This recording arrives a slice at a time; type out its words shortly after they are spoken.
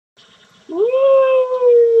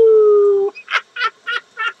Woo!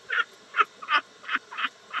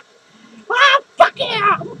 Ah, fuck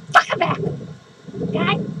yeah! I'm fucking back!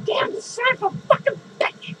 God damn son of a fucking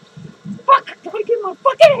bitch! Fuck, I gotta get my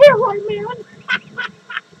fucking hair right, man!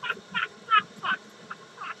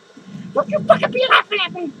 Don't you fucking be laughing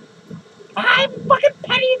at me! I'm fucking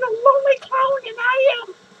Penny the Lonely Clown, and I am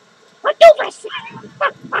a doofus!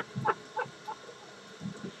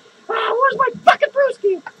 Where's my fucking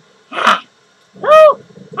brewski? Ah! Oh!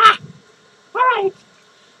 Ah! Alright!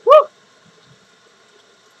 Woo!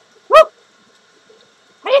 Woo!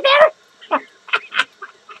 Are you there?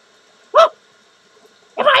 Woo!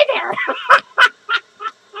 Am I there?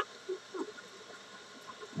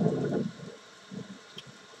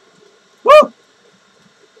 Woo!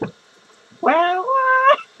 Well,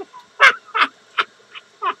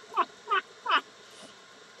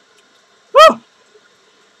 woo!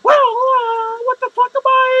 Well, what the fuck am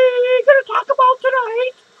I gonna talk about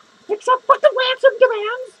tonight? Except fucking ransom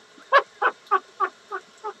demands.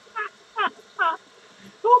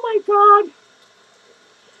 Oh my god.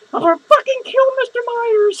 I'm gonna fucking kill Mr.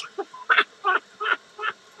 Myers.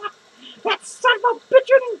 That son of a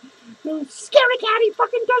bitchin' scary cat, he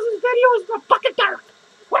fucking does his videos in the fucking dark.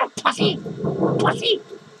 What a pussy. Pussy.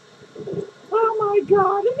 Oh my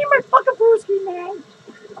god. I need my fucking brewski, man.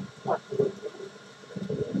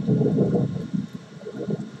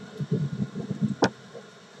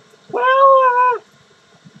 Well,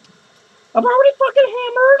 I'm already fucking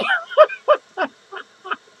hammered.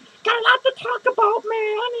 Got a lot to talk about,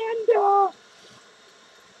 man, and,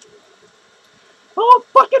 oh,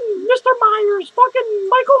 fucking Mr. Myers, fucking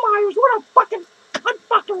Michael Myers, what a fucking cunt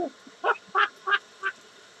fucker.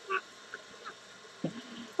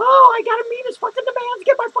 Oh, I gotta meet his fucking demands,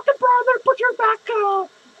 get my fucking brother, put your back,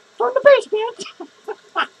 from the basement.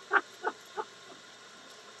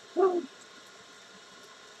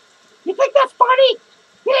 You think that's funny?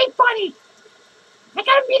 It ain't funny. I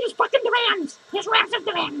gotta meet his fucking demands, his ransom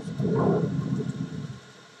demands.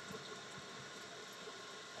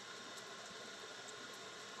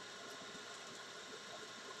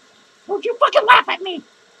 Don't you fucking laugh at me!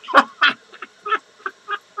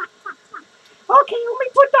 Okay, let me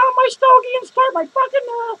put down my stogie and start my fucking,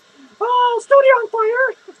 studio on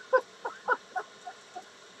fire.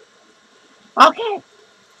 Okay.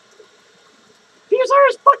 These are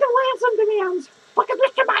his fucking ransom demands. Fucking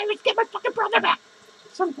Mr. Myers, get my fucking brother back.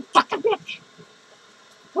 Son of a fucking bitch.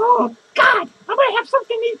 Oh, God. I'm gonna have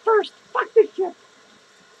something to eat first. Fuck this shit.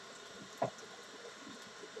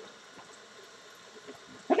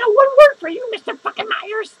 I got one word for you, Mr. fucking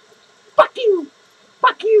Myers. Fuck you.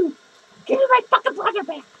 Fuck you. Give me my fucking brother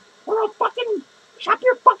back. Or I'll fucking chop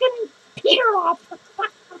your fucking Peter off.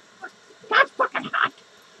 That's fucking hot.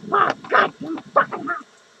 Oh, God, I'm fucking hot.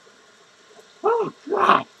 Oh,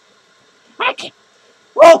 God. I can't.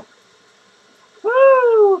 Whoa.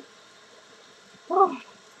 Oh. Oh.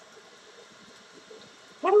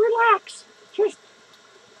 Gotta relax. Just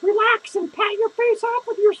relax and pat your face off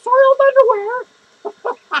with your soiled underwear.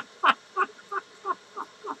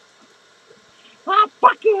 Ah,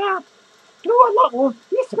 fuck yeah. Do a little.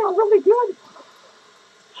 You smell really good.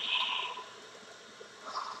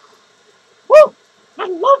 Woo! I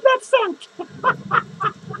love that scent.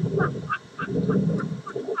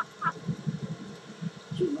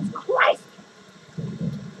 Jesus Christ.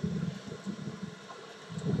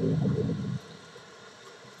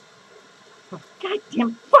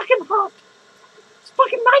 Goddamn fucking hot. It's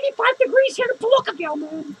fucking 95 degrees here in Palookaville,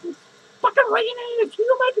 man. It's fucking raining and it's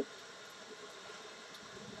humid.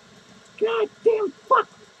 Goddamn fuck.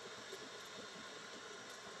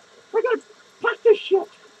 I gotta pack this shit.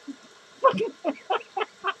 Fucking.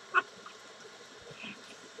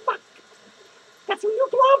 Fuck. Got some new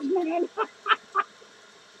gloves, man.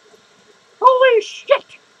 Holy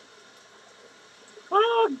shit.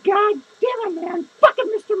 Oh, god damn it, man. Fucking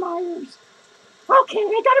Mr. Myers. Okay,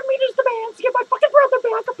 I gotta meet his demands to get my fucking brother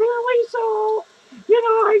back, apparently, so, you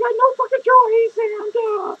know, I got no fucking choice, and,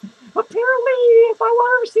 apparently, if I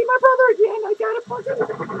want to see my brother again, I gotta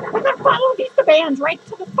follow these demands right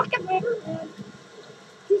to the fucking letter, man.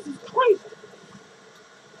 Jesus Christ.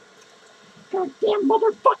 Goddamn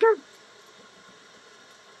motherfucker.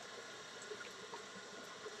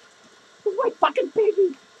 Where's my fucking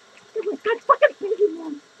piggy? Where's my fucking piggy,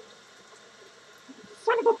 man?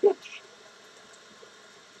 Son of a bitch.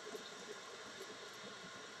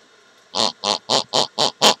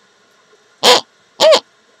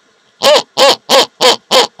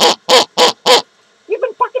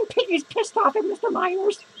 Even fucking piggy's pissed off at Mr.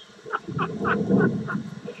 Myers.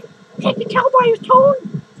 Can't you tell by his tone?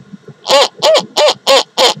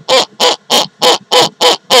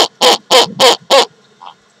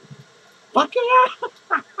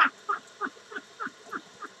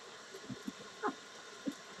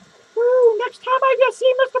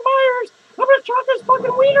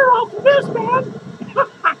 juice, man.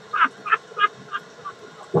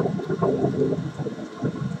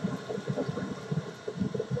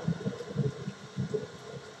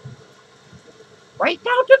 Right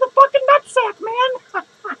down to the fucking nutsack, man.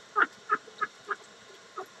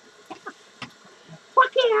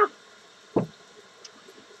 Fuck yeah.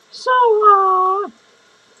 So,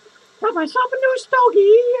 got myself a new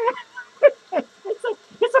stogie.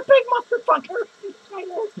 it's a big motherfucker.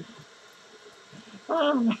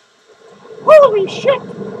 Holy shit.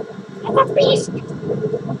 It's a beast.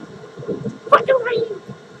 Fucking rain.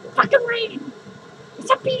 Fucking rain. It's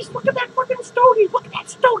a beast. Look at that fucking stogie. Look at that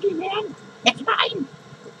stogie, man. It's mine.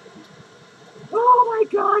 Oh my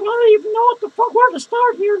god. I don't even know what the fuck, where to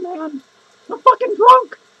start here, man. I'm fucking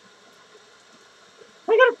drunk.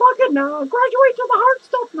 I gotta fucking graduate to the hard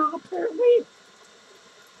stuff now, apparently.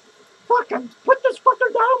 Fucking put this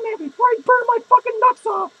fucker down, man, before I burn my fucking nuts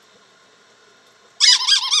off.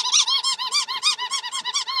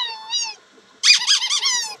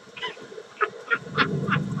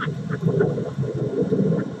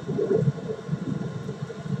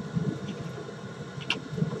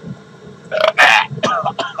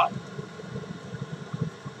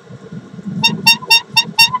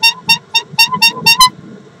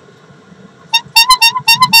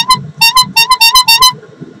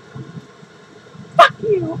 Fuck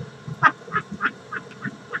you.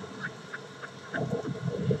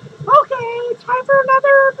 Okay, time for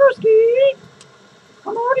another brewski.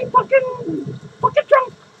 I'm already fucking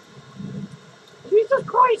drunk. Jesus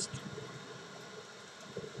Christ.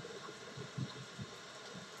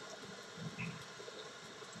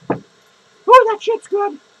 Oh, that shit's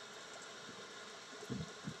good.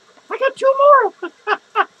 I got two more.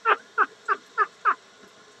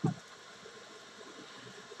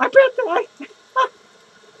 I bet that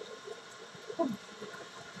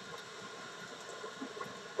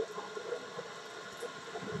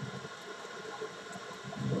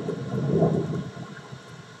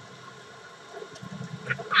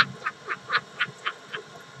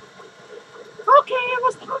Okay,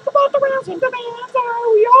 let's talk about the Ransom demands.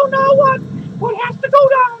 We all know what has to go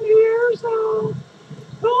down here, so...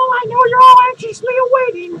 Oh, I know you're all anxiously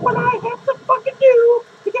awaiting what I have to fucking do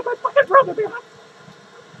to get my fucking brother back.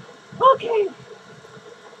 Okay.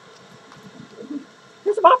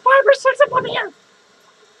 There's about 5 or 6 of them here.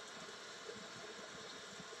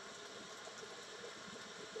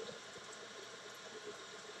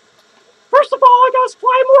 First of all, I gotta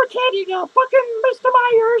supply more candy to fucking Mr.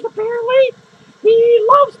 Myers, apparently. He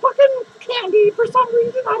loves fucking candy for some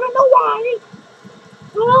reason. I don't know why.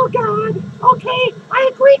 Oh, God. Okay, I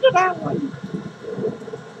agree to that one.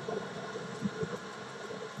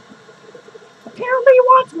 Apparently he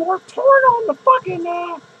wants more torn on the fucking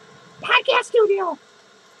podcast studio.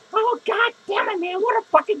 Oh, God damn it, man. What a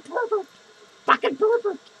fucking pervert. Fucking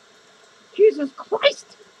pervert. Jesus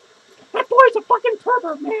Christ. That boy's a fucking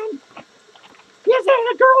pervert, man. He hasn't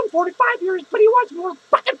had a girl in 45 years, but he wants more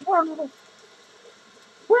fucking porno.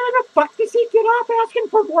 Where the fuck does he get off asking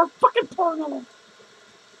for more fucking porno?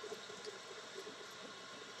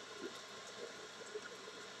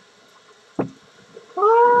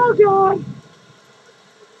 Oh, God.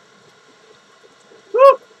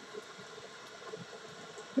 Whew.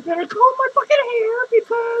 I gotta comb my fucking hair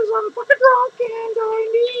because I'm fucking drunk and I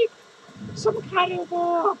need some kind of,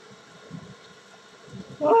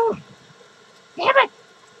 damn it.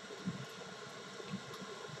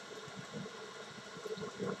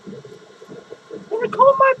 I'm gonna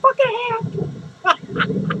comb my fucking hair.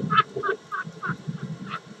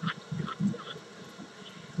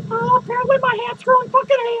 Apparently my hat's growing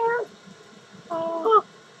fucking hair.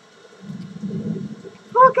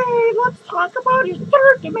 Okay, let's talk about his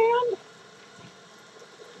third demand.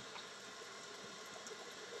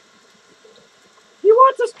 He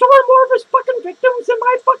wants to store more of his fucking victims in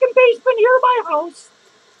my fucking basement here in my house.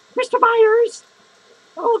 Mr. Myers.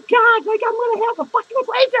 Oh, God, like I'm gonna have a fucking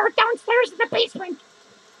graveyard downstairs in the basement.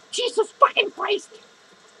 Jesus fucking Christ.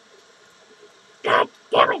 God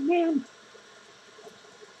damn it, man.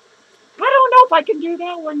 I don't know if I can do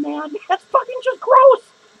that one, man. That's fucking just gross.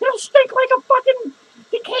 It'll stink like a fucking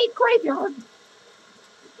decayed graveyard.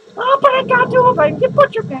 Oh, but I got to if I can get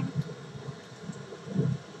butcher back.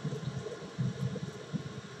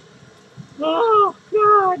 Oh,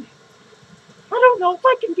 God. I don't know if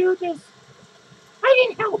I can do this. I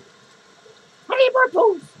need help. I need more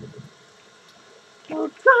booze. Oh,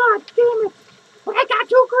 God damn it. But I got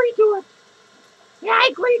to agree to it. Yeah, I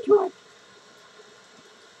agree to it.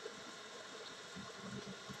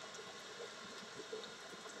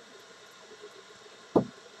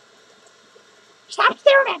 Stop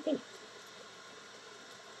staring at me.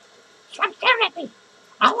 Stop staring at me.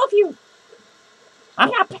 All of you. I'm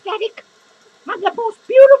not pathetic. I'm the most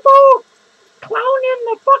beautiful clown in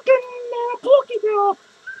the fucking Pokeball.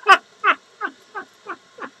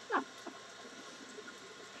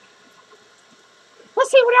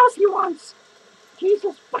 Let's see what else he wants.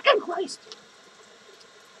 Jesus fucking Christ.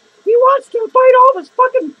 He wants to invite all of his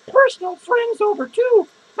fucking personal friends over too.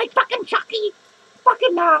 Like fucking Chucky,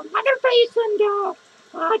 fucking Leatherface and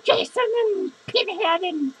Jason and Pinhead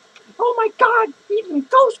and oh my god, even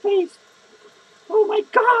Ghostface. Oh my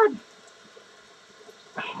god.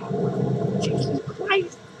 Jesus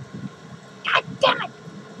Christ. God damn it.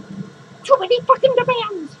 Too many fucking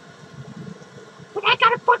demands. But I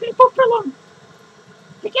gotta fucking fulfill them.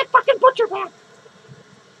 To get fucking Butcher back.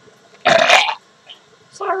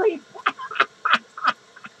 Sorry.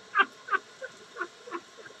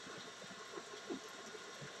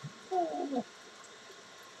 Oh.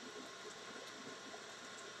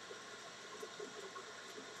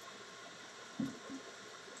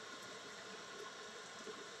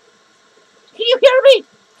 Can you hear me?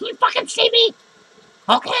 Can you fucking see me?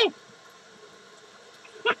 Okay.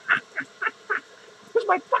 Here's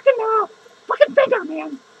my fucking finger,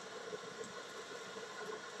 man.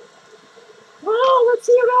 Well, let's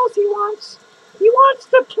see what else he wants. He wants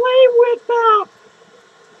to play with,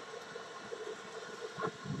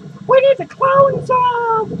 Winnie the Clown's,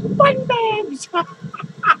 fun bags.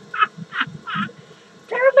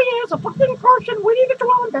 Apparently he has a fucking crush on Winnie the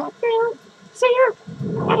Clown back there. See her?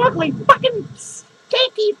 That ugly fucking,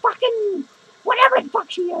 skanky fucking, whatever the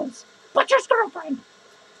fuck she is. Butcher's girlfriend.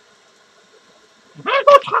 I gotta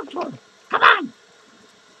go talk to her. Come on.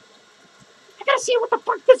 I gotta see what the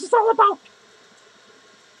fuck this is all about.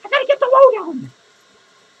 I gotta get the lowdown.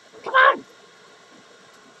 Come on.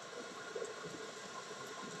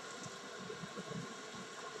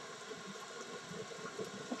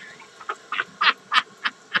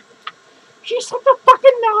 She's such a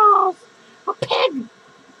fucking, a pig.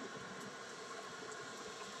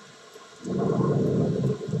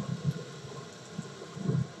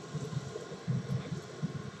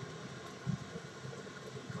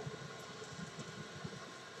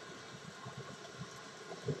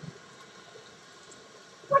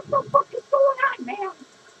 What the fuck is going on, man?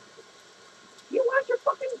 You want your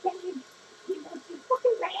fucking bag? You want your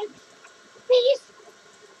fucking rags? These?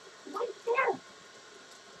 Right there.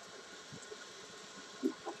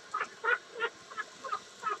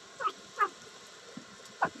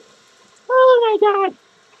 Oh my god.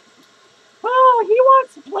 Oh, he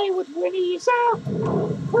wants to play with Winnie's,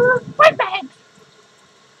 her fun bags.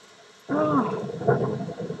 Oh.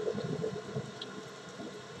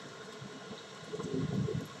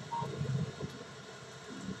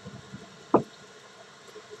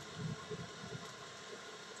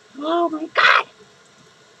 Oh my god.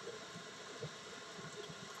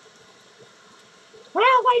 Well,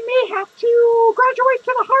 I may have to graduate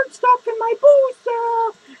to the hard stuff in my booze,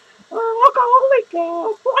 alcoholic,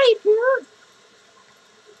 life here.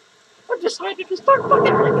 I've decided to start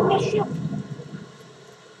fucking drinking this shit.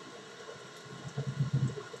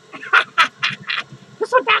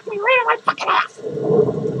 This will back me right on my fucking ass.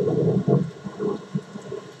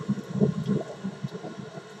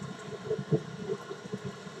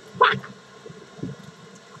 Fuck.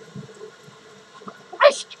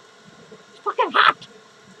 Christ. It's fucking hot.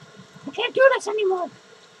 I can't do this anymore.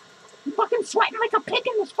 I'm fucking sweating like a pig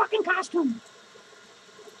in this fucking costume.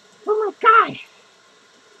 Oh my god.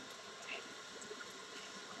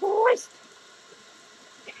 Christ.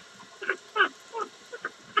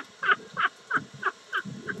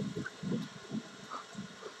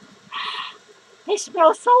 They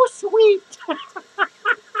smell so sweet.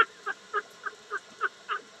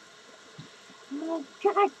 Oh,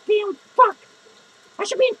 goddamn fuck. I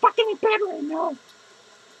should be in fucking bed right now.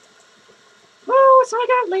 Oh, so I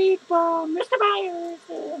gotta leave, Mr. Myers.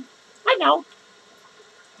 I know.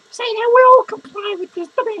 Saying I will comply with this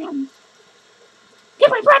demand. Get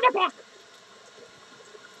my brother back.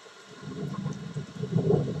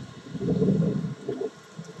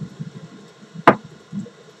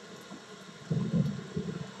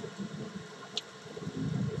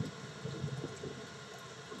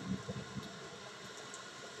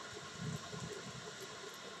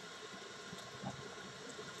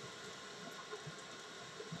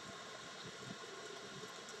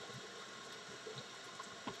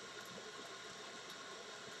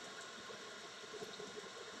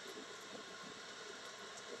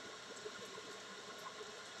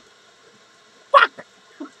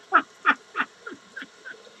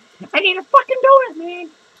 I need a fucking donut, man.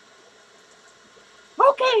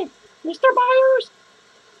 Okay, Mr. Myers,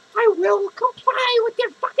 I will comply with your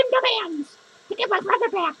fucking demand. brother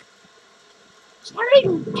back.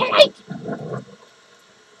 Starting tonight.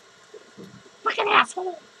 Fucking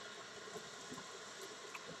asshole.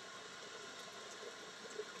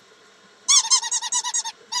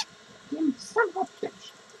 You son of a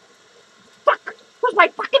bitch. Fuck. Where's my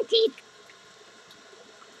fucking teeth?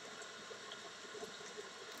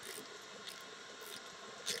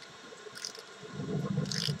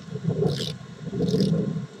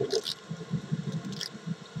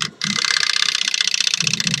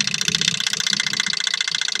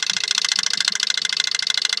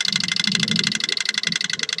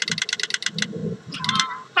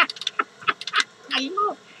 I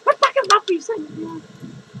know. I fucking love these things, man.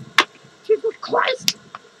 Jesus Christ.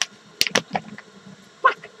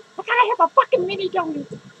 Fuck. I gotta have a fucking mini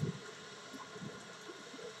donut.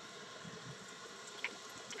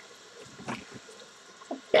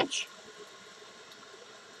 Bitch.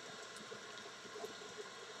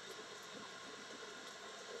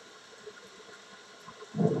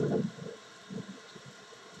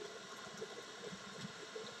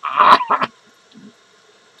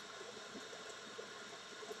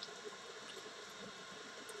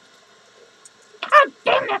 God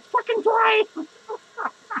damn, that's fucking dry.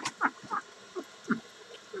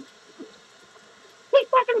 They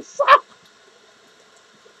fucking suck.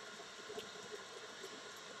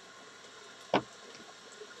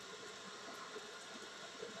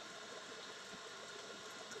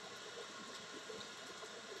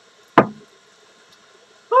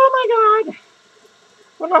 Oh my god.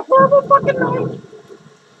 What a horrible fucking night.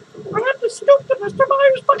 I have to stoop to Mr.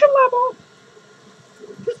 Myers' fucking level.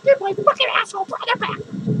 Just get my fucking asshole brother back.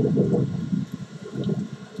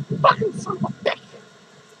 Fucking son of a bitch.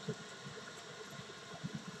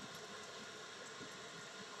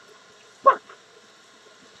 Fuck.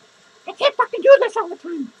 I can't fucking do this all the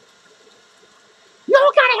time. You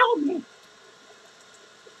all gotta help me.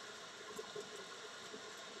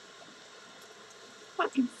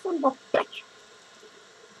 Fucking son of a bitch.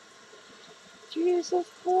 Jesus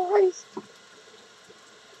Christ.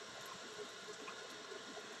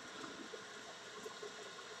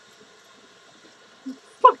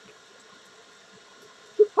 Fuck.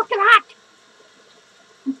 Too fucking hot.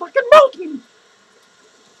 I'm fucking melting.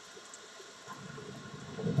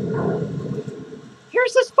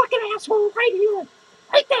 Here's this fucking asshole right here.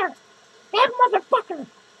 Right there. That motherfucker.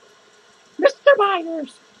 Mr.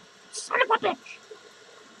 Myers. Son of a bitch.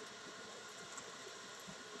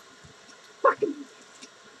 Fucking.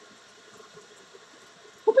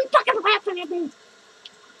 He'll be fucking laughing at me.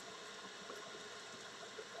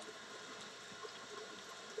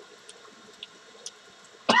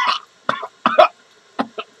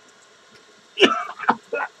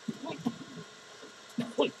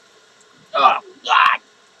 Oh, God.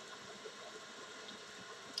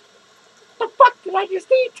 The fuck did I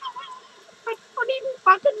just eat? I don't even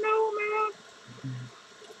fucking know, man.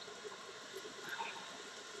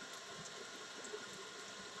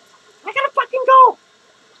 I gotta fucking go.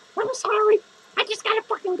 I'm sorry. I just gotta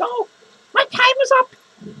fucking go. My time is up.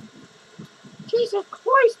 Jesus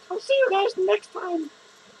Christ. I'll see you guys next time.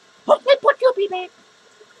 Hopefully Put you'll be back.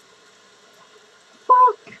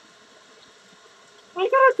 Fuck. I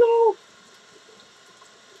gotta go.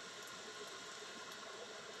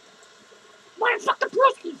 Motherfucking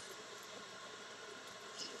brewskis.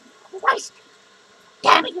 Christ.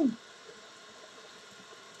 Damn it.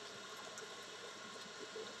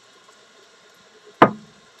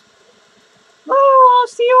 Oh, I'll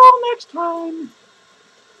see you all next time.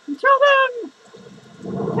 Until then,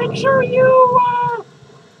 make sure you, I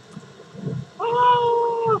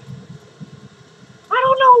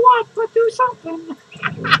don't know what, but do something.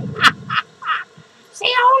 See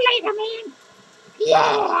you all later, man.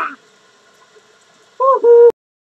 Yeah. Woohoo.